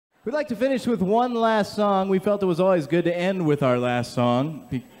We'd like to finish with one last song. We felt it was always good to end with our last song.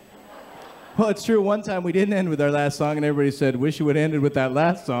 Well, it's true. One time we didn't end with our last song, and everybody said, wish you would have ended with that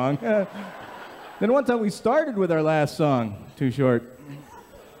last song. Then one time we started with our last song. Too short.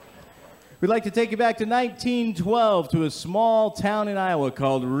 We'd like to take you back to 1912 to a small town in Iowa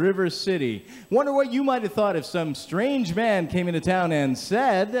called River City. Wonder what you might have thought if some strange man came into town and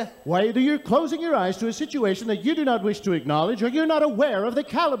said, "Why, either you're closing your eyes to a situation that you do not wish to acknowledge, or you're not aware of the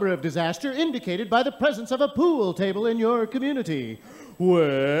caliber of disaster indicated by the presence of a pool table in your community."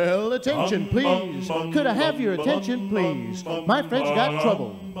 Well, attention, please. Could I have your attention, please? My friend's got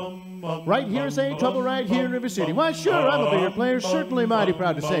trouble. Right here, saying trouble right here in River City. Why, sure, I'm a bigger player, certainly mighty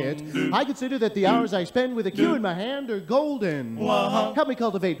proud to say it. I consider that the hours I spend with a cue in my hand are golden. Help me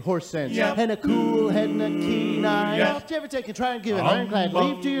cultivate horse sense and a cool head and a keen eye. Did you ever take and try and give an ironclad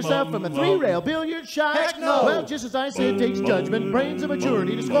leap to yourself from a three-rail billiard shot? Heck no! Well, just as I say it takes judgment, brains, and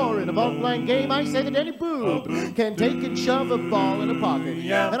maturity to score in a vault-blank game, I say that any boob can take and shove a ball in a pocket.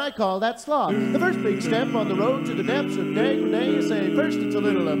 And I call that sloth. The first big step on the road to the depths of degradation. You say, first it's a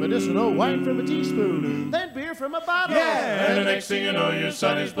little medicinal wine from a teaspoon, then beer from a bottle. Yeah, and the next thing you know, your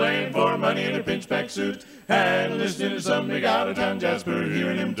son is playing for money in a pinchback suit and listening to some big out-of-town Jasper,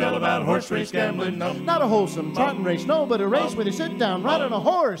 hearing him tell about horse race gambling. Not a wholesome trotting race, no, but a race where they sit down right on a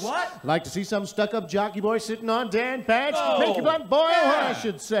horse. What? Like to see some stuck-up jockey boy sitting on Dan Patch? Oh, Make your blood boil, I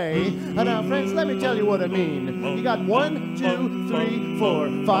should say. And now, friends, let me tell you what I mean. You got 1, 2, 3,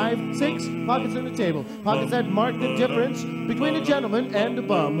 4, 5, 6 pockets on the table. Pockets that mark the difference between a gentleman and a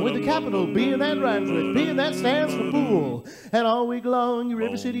bum, with a capital B, and that rhymes with P, and that stands for pool. And all week long, you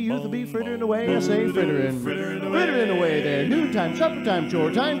River City youth will be frittering away. I say frittering. Frittering away there. Noontime, supper time,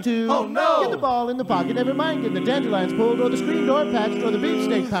 chore time too. Oh, no! Get the ball in the pocket, never mind getting the dandelions pulled, or the screen door patched, or the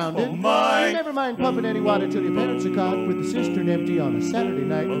beefsteak pounded. Oh, my! You never mind pumping any water till your parents are caught with the cistern empty on a Saturday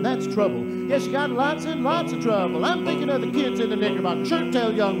night, and that's trouble. Yes, you got lots and lots of trouble. I'm thinking of the kids in the knickerbocker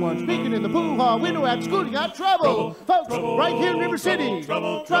shirt-tail young ones, speaking in the pool hall window at school. You got trouble. Folks, right here in River City.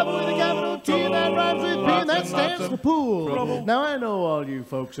 Trouble with a capital T, and that rhymes with P, and that stands for pool. Now, I know all you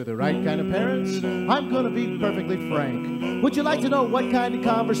folks are the right kind of parents. I'm going to be perfectly frank. Would you like to know what kind of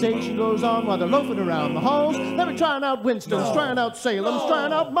conversation goes on while they're loafing around the halls? They were trying out Winstons, trying out Salems,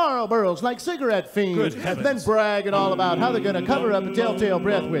 trying out Marlboros like cigarette fiends, then bragging all about how they're going to cover up a telltale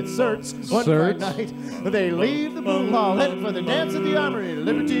breath with certs. One Friday night, they leave the pool hall, headed for the dance at the Armory.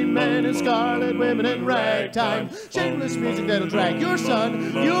 Libertine men and scarlet women in ragtime. Shameless music that'll drag your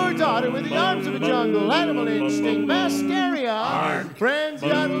son, your daughter with the arms of a jungle, animal instinct, mascaria. Friends,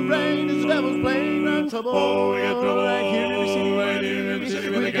 the idle brain is the devil's playground. Trouble. Oh, we got trouble right here in River City,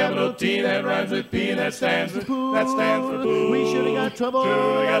 with a capital T that rhymes with P, and that stands for pool. That stands for pool. We should have got trouble.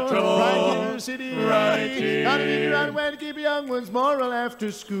 Sure, we got trouble. Right here in River City. Right here. Gotta figure out a way to keep young ones moral after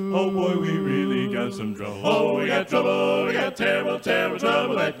school. Oh boy, we really got some trouble. Oh, we got trouble. We got terrible, terrible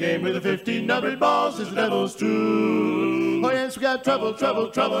trouble. That game with the 15 numbered balls is the devil's tool. Oh yes, we got trouble, trouble,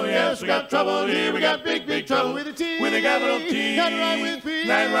 trouble. Yes, we got trouble here. We got big, big trouble with a T. With a capital T. That rhyme with P.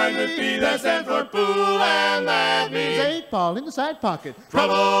 That rhymes with P. That stands for pool, and that means 8 ball in the side pocket.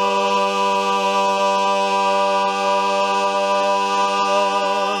 trouble.